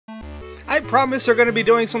I promise we're going to be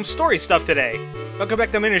doing some story stuff today. Welcome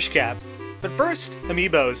back to Minish Cap. But first,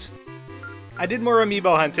 amiibos. I did more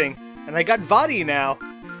amiibo hunting, and I got Vadi now.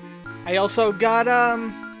 I also got,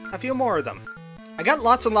 a few more of them. I got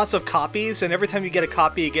lots and lots of copies, and every time you get a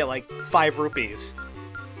copy, you get, like, 5 rupees.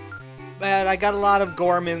 But I got a lot of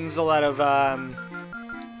Gormans, a lot of,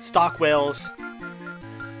 stock whales.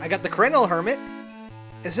 I got the Krenel Hermit.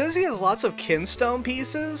 It says he has lots of kinstone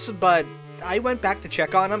pieces, but I went back to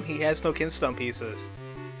check on him. He has no kinstone pieces.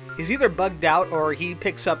 He's either bugged out or he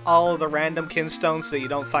picks up all of the random kinstones that you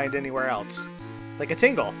don't find anywhere else. Like a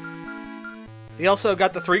Tingle. He also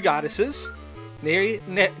got the 3 goddesses.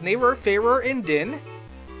 Neighbor, Fairer, and Din.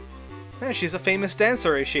 Yeah, she's a famous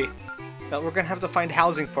dancer, is she? But we're gonna have to find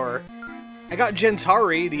housing for her. I got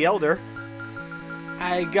Gentari, the Elder.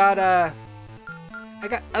 I got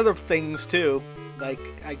other things too. Like,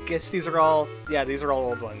 I guess these are all, yeah, these are all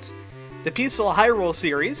old ones. The Peaceful Hyrule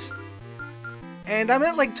series. And I'm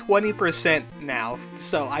at like 20% now,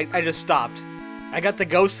 so I just stopped. I got the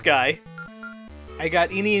Ghost Guy. I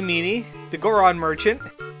got Eeny and Meeny, the Goron Merchant,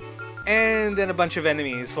 and then a bunch of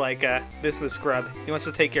enemies like Business Scrub. He wants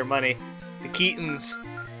to take your money. The Keatons.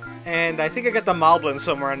 And I think I got the Moblin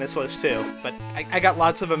somewhere on this list too. But I got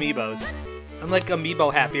lots of amiibos. I'm like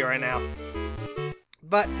amiibo happy right now.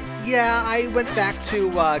 But yeah, I went back to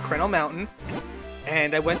Krenel Mountain.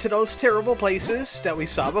 And I went to those terrible places that we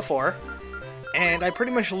saw before. And I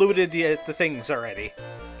pretty much looted the things already.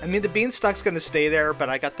 I mean, the Beanstalk's gonna stay there, but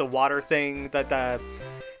I got the water thing, the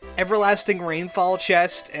Everlasting Rainfall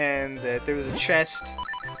chest, and there was a chest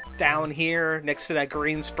down here next to that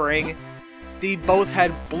green spring. They both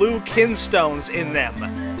had blue kinstones in them,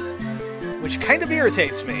 which kind of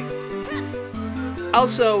irritates me.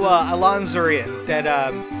 Also, Alonzurian, that,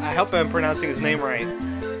 I hope I'm pronouncing his name right.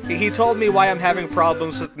 He told me why I'm having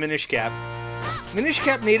problems with Minish Cap. Minish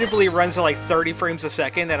Cap natively runs at like 30 frames a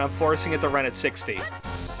second, and I'm forcing it to run at 60.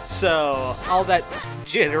 So, all that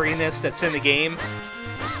jitteriness that's in the game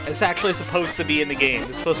is actually supposed to be in the game.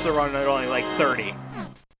 It's supposed to run at only like 30.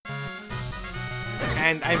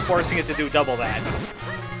 And I'm forcing it to do double that.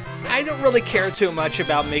 I don't really care too much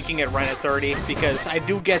about making it run at 30, because I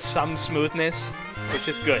do get some smoothness, which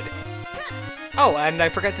is good. Oh, and I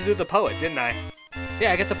forgot to do the poet, didn't I?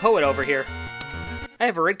 Yeah, I got the poet over here. I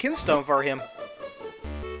have a red kinstone for him.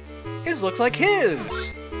 His looks like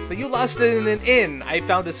his! But you lost it in an inn. I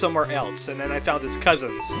found it somewhere else, and then I found his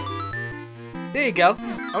cousins. There you go.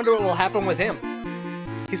 I wonder what will happen with him.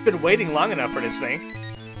 He's been waiting long enough for this thing.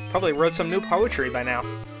 Probably wrote some new poetry by now.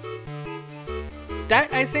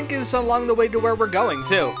 That, I think, is along the way to where we're going,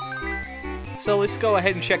 too. So let's go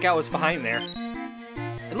ahead and check out what's behind there.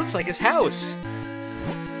 It looks like his house.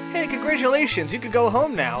 Hey, congratulations, you can go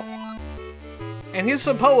home now. And here's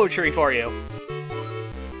some poetry for you.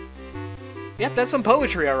 Yep, that's some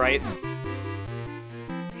poetry, alright.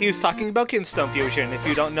 He was talking about Kinstone Fusion, if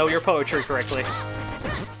you don't know your poetry correctly.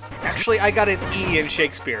 Actually, I got an E in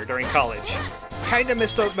Shakespeare during college. Kinda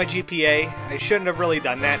missed out my GPA. I shouldn't have really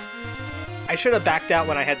done that. I should have backed out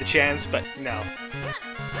when I had the chance, but no.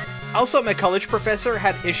 Also, my college professor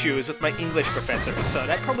had issues with my English professor, so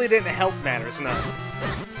that probably didn't help matters none.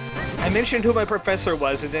 I mentioned who my professor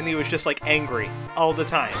was, and then he was just, like, angry all the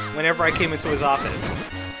time, whenever I came into his office.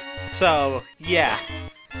 So, yeah.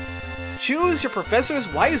 Choose your professors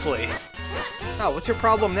wisely. Oh, what's your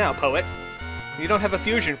problem now, poet? You don't have a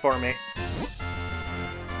fusion for me.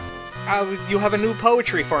 You have a new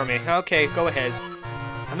poetry for me. Okay, go ahead.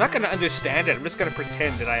 I'm not gonna understand it, I'm just gonna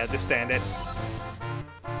pretend that I understand it.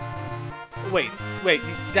 Wait,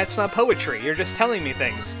 that's not poetry, you're just telling me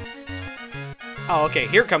things. Oh, okay,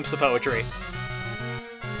 here comes the poetry.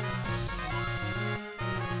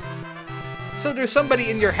 So there's somebody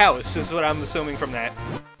in your house, is what I'm assuming from that.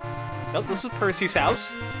 Nope, this is Percy's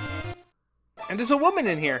house. And there's a woman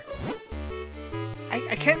in here.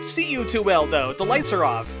 I can't see you too well, though. The lights are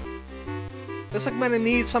off. Looks like I'm gonna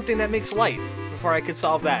need something that makes light before I could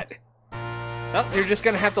solve that. Well, you're just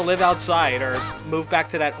gonna have to live outside or move back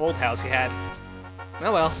to that old house you had.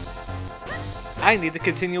 Oh well. I need to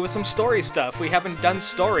continue with some story stuff. We haven't done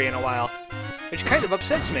story in a while, which kind of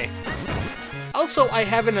upsets me. Also, I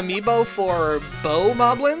have an amiibo for bow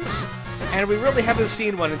moblins, and we really haven't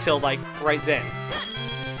seen one until, like, right then.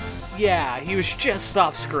 Yeah, he was just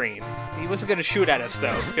off screen. He wasn't gonna shoot at us,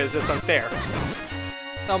 though, because it's unfair.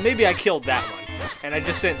 Oh, maybe I killed that one, and I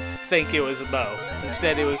just didn't think it was a bow.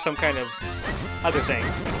 Instead, it was some kind of other thing.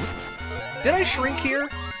 Did I shrink here?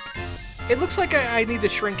 It looks like I need to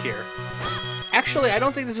shrink here. Actually, I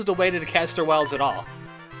don't think this is the way to the Caster Wilds at all.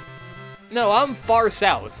 No, I'm far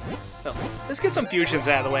south. Oh, let's get some fusions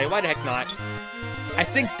out of the way, why the heck not? I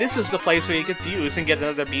think this is the place where you can fuse and get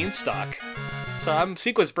another beanstalk. So I'm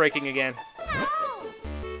sequence breaking again.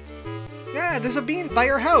 Yeah, there's a bean by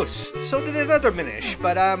your house. So did another Minish,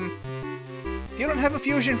 but you don't have a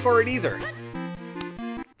fusion for it either.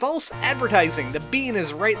 False advertising. The bean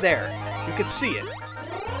is right there. You can see it.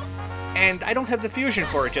 And I don't have the fusion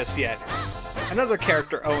for it just yet. Another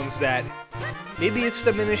character owns that. Maybe it's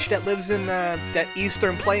the Minish that lives in that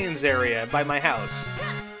Eastern Plains area by my house.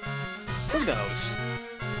 Who knows?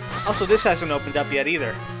 Also, this hasn't opened up yet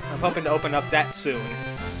either. I'm hoping to open up that soon.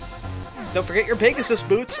 Don't forget your Pegasus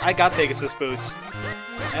boots. I got Pegasus boots.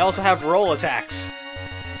 I also have roll attacks.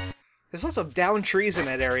 There's lots of downed trees in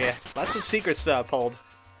that area. Lots of secrets to uphold.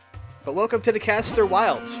 But welcome to the Castor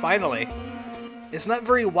Wilds, finally. It's not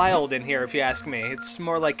very wild in here, if you ask me. It's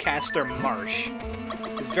more like Castor Marsh.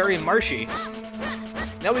 It's very marshy.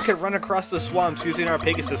 Now we can run across the swamps using our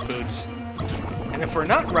Pegasus boots. And if we're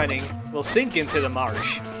not running, we'll sink into the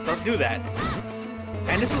marsh. Don't do that.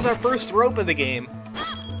 And this is our first rope of the game.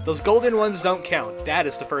 Those golden ones don't count. That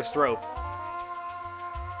is the first rope.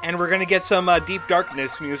 And we're gonna get some Deep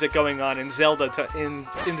Darkness music going on in Zelda in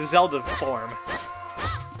the Zelda form.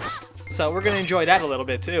 So we're gonna enjoy that a little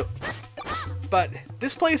bit too. But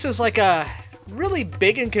this place is like really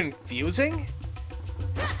big and confusing.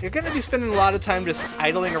 You're gonna be spending a lot of time just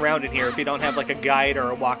idling around in here if you don't have like a guide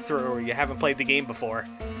or a walkthrough or you haven't played the game before.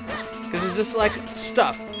 Because there's just like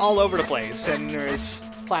stuff all over the place and there's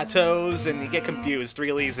plateaus and you get confused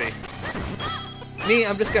real easy. Me,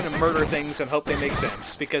 I'm just gonna murder things and hope they make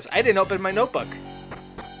sense because I didn't open my notebook.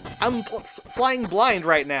 I'm flying blind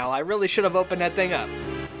right now. I really should have opened that thing up.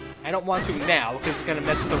 I don't want to now because it's gonna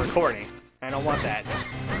mess with the recording. I don't want that.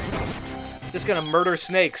 Just gonna murder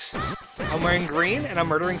snakes. I'm wearing green and I'm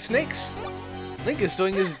murdering snakes. Link is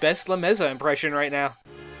doing his best Lameza impression right now.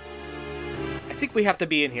 I think we have to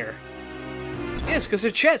be in here. Yes, because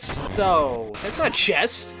they're chests. Oh, that's not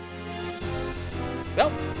chest.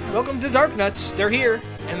 Well, welcome to Darknuts. They're here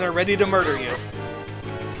and they're ready to murder you.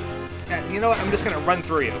 You know what? I'm just gonna run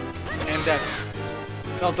through you. And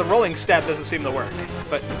well, the rolling stab doesn't seem to work,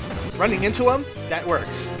 but running into them, that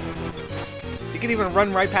works. You can even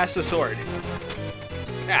run right past the sword.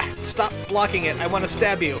 Ah, stop blocking it. I want to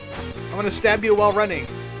stab you. I want to stab you while running.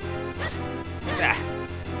 Ah.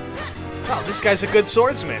 Oh, this guy's a good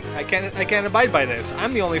swordsman. I can't abide by this.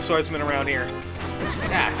 I'm the only swordsman around here.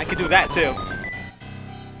 Ah, I can do that too.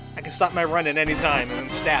 I can stop my run at any time and then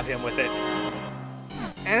stab him with it.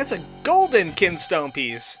 And it's a golden kinstone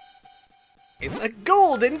piece. It's a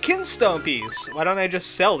golden kinstone piece. Why don't I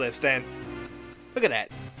just sell this then? Look at that.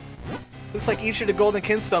 Looks like each of the golden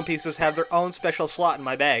kinstone pieces have their own special slot in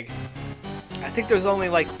my bag. I think there's only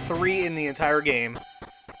like 3 in the entire game.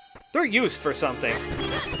 They're used for something.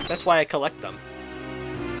 That's why I collect them.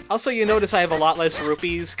 Also, you notice I have a lot less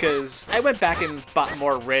rupees because I went back and bought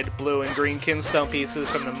more red, blue, and green kinstone pieces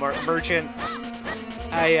from the merchant.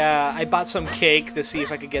 I bought some cake to see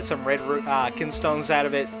if I could get some red kinstones out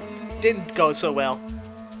of it. Didn't go so well.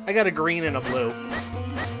 I got a green and a blue.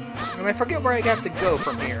 And I forget where I have to go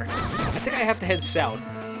from here. I think I have to head south.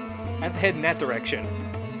 I have to head in that direction.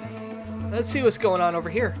 Let's see what's going on over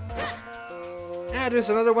here. Ah, there's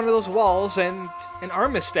another one of those walls and an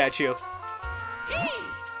Armus statue.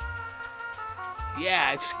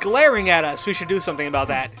 Yeah, it's glaring at us. We should do something about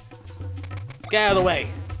that. Get out of the way.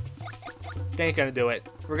 They ain't gonna do it.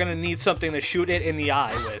 We're gonna need something to shoot it in the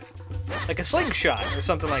eye with. Like a slingshot or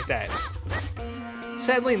something like that.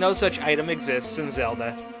 Sadly, no such item exists in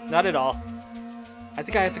Zelda. Not at all. I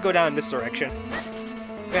think I have to go down in this direction.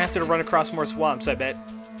 I'm gonna have to run across more swamps, I bet.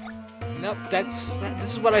 Nope, this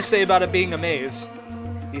is what I say about it being a maze.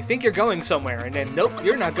 You think you're going somewhere, and then nope,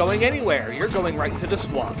 you're not going anywhere. You're going right into the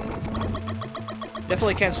swamp.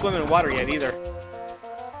 Definitely can't swim in water yet either.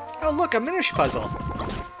 Oh look, a Minish puzzle.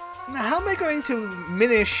 Now how am I going to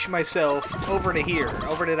Minish myself over to here,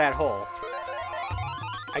 over to that hole?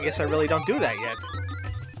 I guess I really don't do that yet.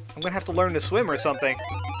 I'm gonna have to learn to swim or something.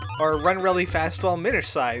 Or run really fast while Minish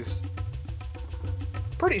sized.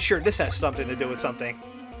 Pretty sure this has something to do with something.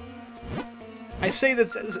 I say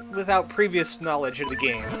that without previous knowledge of the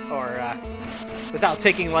game, or without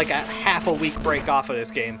taking like a half a week break off of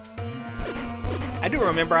this game. I do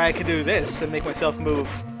remember I could do this and make myself move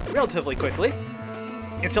relatively quickly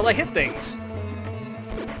until I hit things.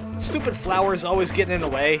 Stupid flowers always getting in the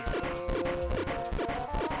way.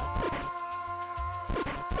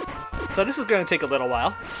 So this is going to take a little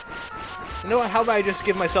while. You know what, how about I just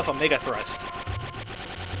give myself a Mega Thrust?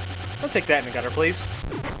 Don't take that in the gutter, please.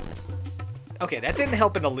 Okay, that didn't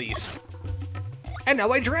help in the least. And now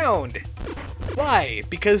I drowned! Why?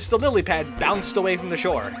 Because the lily pad bounced away from the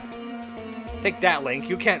shore. Take that, Link.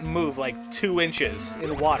 You can't move like 2 inches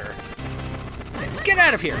in water. Get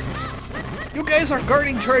out of here! You guys are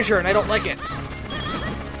guarding treasure and I don't like it.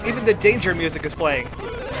 Even the danger music is playing.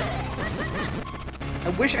 I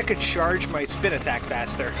wish I could charge my spin attack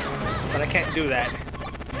faster, but I can't do that.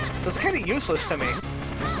 So it's kind of useless to me.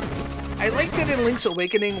 I liked it in Link's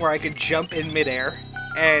Awakening where I could jump in midair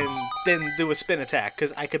and then do a spin attack,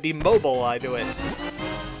 because I could be mobile while I do it.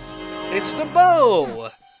 It's the bow!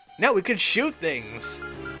 Now we can shoot things!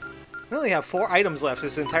 I only have 4 items left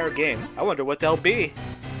this entire game. I wonder what they'll be.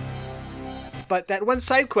 But that one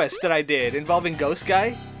side quest that I did involving Ghost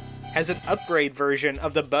Guy has an upgrade version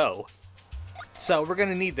of the bow. So we're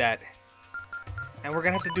gonna need that. And we're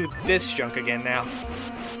gonna have to do this junk again now.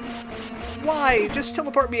 Why? Just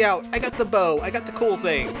teleport me out. I got the bow. I got the cool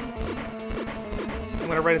thing. I'm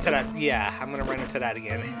gonna run into that. Yeah, I'm gonna run into that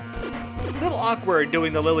again. A little awkward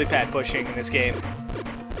doing the lily pad pushing in this game.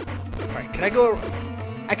 Alright, can I go...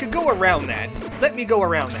 I could go around that. Let me go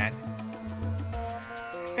around that.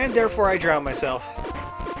 And therefore I drown myself.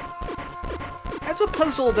 That's a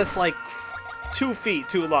puzzle that's like 2 feet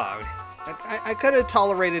too long. I could have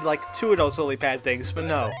tolerated like 2 of those lily pad things, but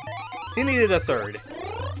no. He needed a 3rd.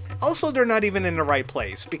 Also, they're not even in the right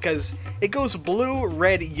place, because it goes blue,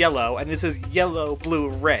 red, yellow, and this is yellow, blue,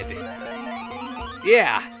 red.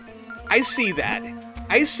 Yeah, I see that.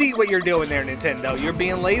 I see what you're doing there, Nintendo. You're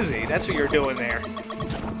being lazy. That's what you're doing there.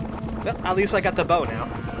 Well, at least I got the bow now.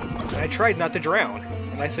 And I tried not to drown,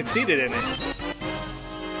 and I succeeded in it.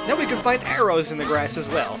 Now we can find arrows in the grass as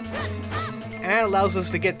well. And that allows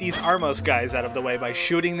us to get these Armos guys out of the way by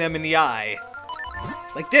shooting them in the eye.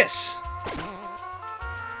 Like this.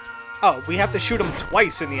 Oh, we have to shoot them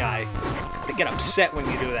twice in the eye. Because they get upset when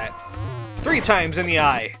you do that. 3 times in the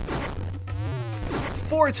eye.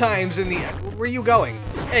 4 times in the... Where are you going?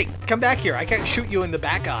 Hey, come back here. I can't shoot you in the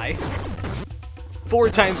back eye. 4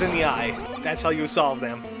 times in the eye. That's how you solve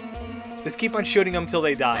them. Just keep on shooting them till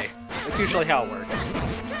they die. That's usually how it works.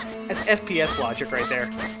 That's FPS logic right there.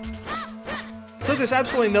 So there's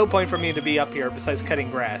absolutely no point for me to be up here besides cutting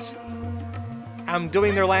grass. I'm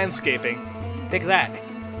doing their landscaping. Take that.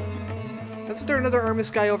 Isn't there another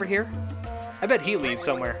Armus guy over here? I bet he leads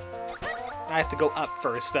somewhere. I have to go up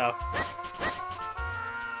first, though.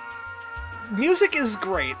 Music is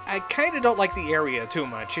great. I kind of don't like the area too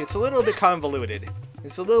much. It's a little bit convoluted.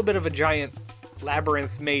 It's a little bit of a giant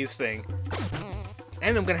labyrinth maze thing.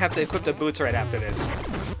 And I'm going to have to equip the boots right after this.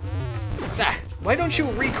 Ah, why don't you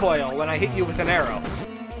recoil when I hit you with an arrow?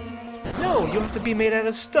 No, you have to be made out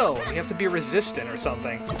of stone. You have to be resistant or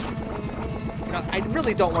something. You know, I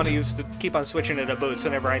really don't want to keep on switching to the boots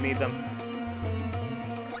whenever I need them.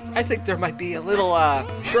 I think there might be a little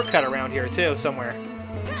shortcut around here too, somewhere.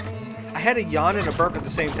 I had a yawn and a burp at the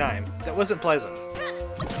same time. That wasn't pleasant.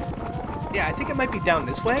 Yeah, I think it might be down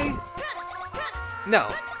this way?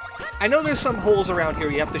 No. I know there's some holes around here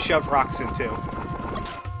you have to shove rocks into.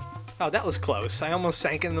 Oh, that was close. I almost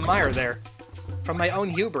sank in the mire there. From my own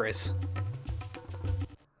hubris.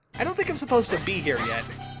 I don't think I'm supposed to be here yet.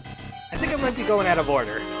 I think I might be going out of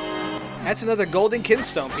order. That's another golden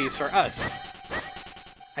kinstone piece for us.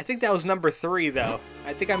 I think that was number 3, though.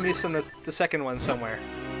 I think I'm missing the second one somewhere.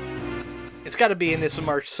 It's got to be in this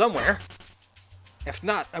march somewhere. If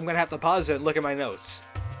not, I'm going to have to pause it and look at my notes.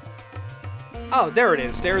 Oh, there it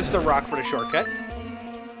is. There's the rock for the shortcut.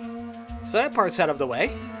 So that part's out of the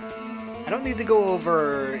way. I don't need to go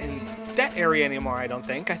over in that area anymore, I don't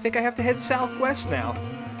think. I think I have to head southwest now.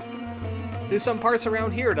 There's some parts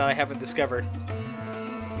around here that I haven't discovered.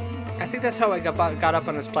 I think that's how I got up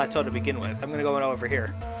on this plateau to begin with. I'm going to go over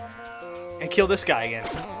here. And kill this guy again.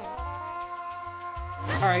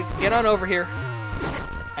 Alright, get on over here.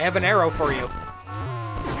 I have an arrow for you.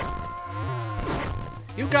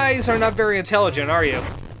 You guys are not very intelligent, are you?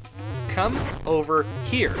 Come over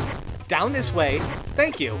here. Down this way.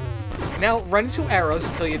 Thank you. Now run into arrows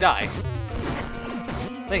until you die.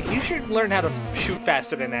 Link, you should learn how to shoot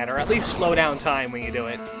faster than that, or at least slow down time when you do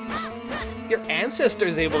it. Your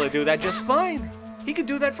ancestor's able to do that just fine. He could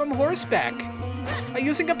do that from horseback. By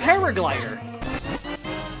using a paraglider.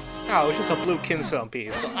 Oh, it's just a blue kinstone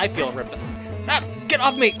piece, so I feel ripped. Ah, get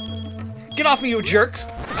off me! Get off me, you jerks!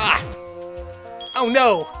 Ah! Oh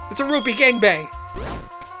no! It's a rupee gangbang!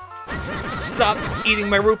 Stop eating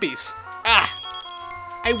my rupees! Ah!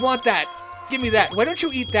 I want that! Give me that! Why don't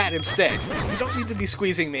you eat that instead? You don't need to be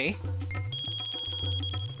squeezing me.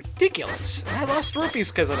 Ridiculous! I lost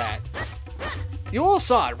rupees because of that. You all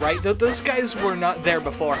saw it, right? Those guys were not there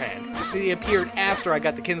beforehand. They appeared after I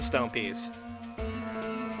got the kinstone piece.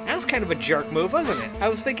 That was kind of a jerk move, wasn't it? I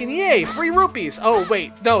was thinking, yay, free rupees! Oh,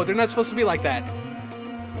 wait, no, they're not supposed to be like that.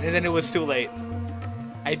 And then it was too late.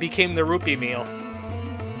 I became the rupee meal.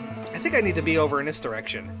 I think I need to be over in this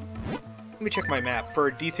direction. Let me check my map for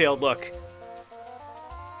a detailed look.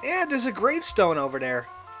 Yeah, there's a gravestone over there.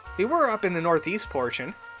 We were up in the northeast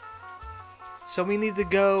portion. So we need to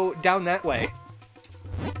go down that way.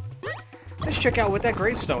 Let's check out what that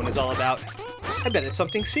gravestone is all about. I bet it's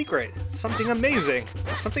something secret. Something amazing.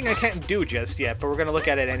 Something I can't do just yet, but we're gonna look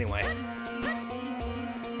at it anyway.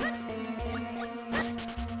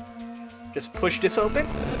 Just push this open?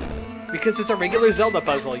 Because it's a regular Zelda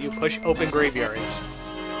puzzle, you push open graveyards.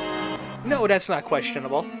 No, that's not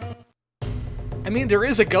questionable. I mean, there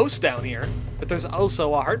is a ghost down here, but there's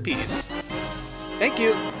also a heart piece. Thank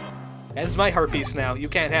you. That is my heart piece now, you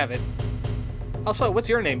can't have it. Also, what's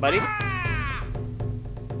your name, buddy?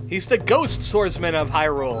 He's the Ghost Swordsman of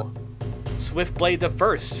Hyrule. Swiftblade the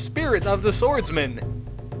First, Spirit of the Swordsman.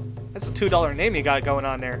 That's a $2 name you got going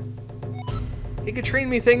on there. He could train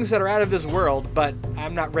me things that are out of this world, but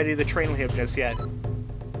I'm not ready to train him just yet.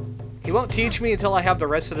 He won't teach me until I have the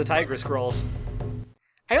rest of the Tiger Scrolls.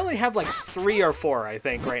 I only have like 3 or 4, I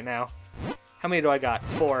think, right now. How many do I got?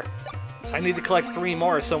 4. So I need to collect 3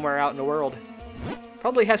 more somewhere out in the world.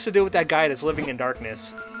 Probably has to do with that guy that's living in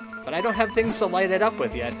darkness. But I don't have things to light it up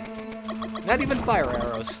with yet. Not even fire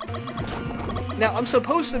arrows. Now, I'm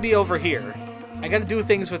supposed to be over here. I gotta do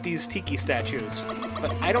things with these tiki statues.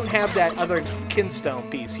 But I don't have that other kinstone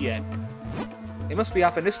piece yet. It must be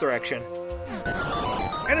off in this direction.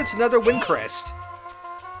 And it's another wind crest.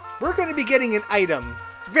 We're going to be getting an item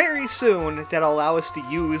very soon that'll allow us to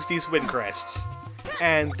use these wind crests.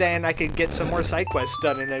 And then I can get some more side quests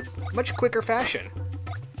done in a much quicker fashion.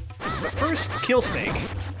 But first, kill Snake.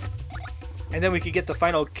 And then we could get the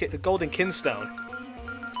final the golden kinstone.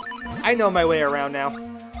 I know my way around now.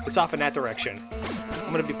 It's off in that direction.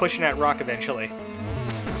 I'm going to be pushing that rock eventually.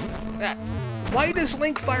 Why does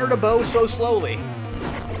Link fire the bow so slowly?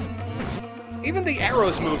 Even the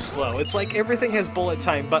arrows move slow. It's like everything has bullet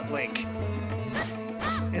time but Link.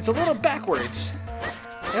 It's a little backwards.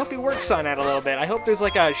 I hope he works on that a little bit. I hope there's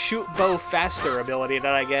like a shoot bow faster ability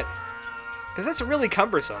that I get. Because that's really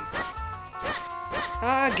cumbersome.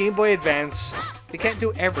 Game Boy Advance. They can't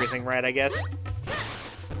do everything right, I guess.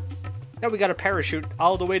 Now we got a parachute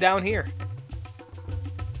all the way down here.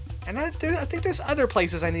 And I think there's other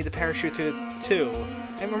places I need to parachute to, too.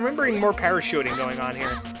 I'm remembering more parachuting going on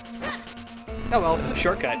here. Oh well,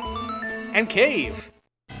 shortcut. And cave!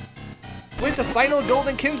 With the final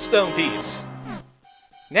golden kinstone piece!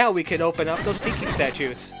 Now we can open up those tiki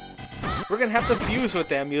statues. We're gonna have to fuse with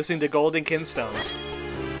them using the golden kinstones.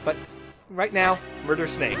 But right now, murder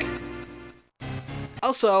Snake.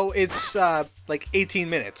 Also, it's like 18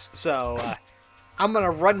 minutes, so I'm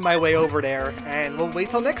gonna run my way over there and we'll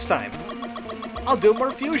wait till next time. I'll do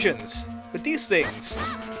more fusions with these things.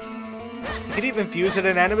 You can even fuse with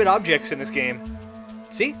inanimate objects in this game.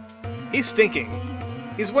 See? He's thinking.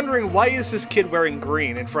 He's wondering, why is this kid wearing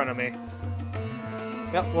green in front of me?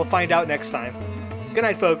 Well, we'll find out next time. Good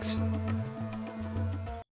night, folks.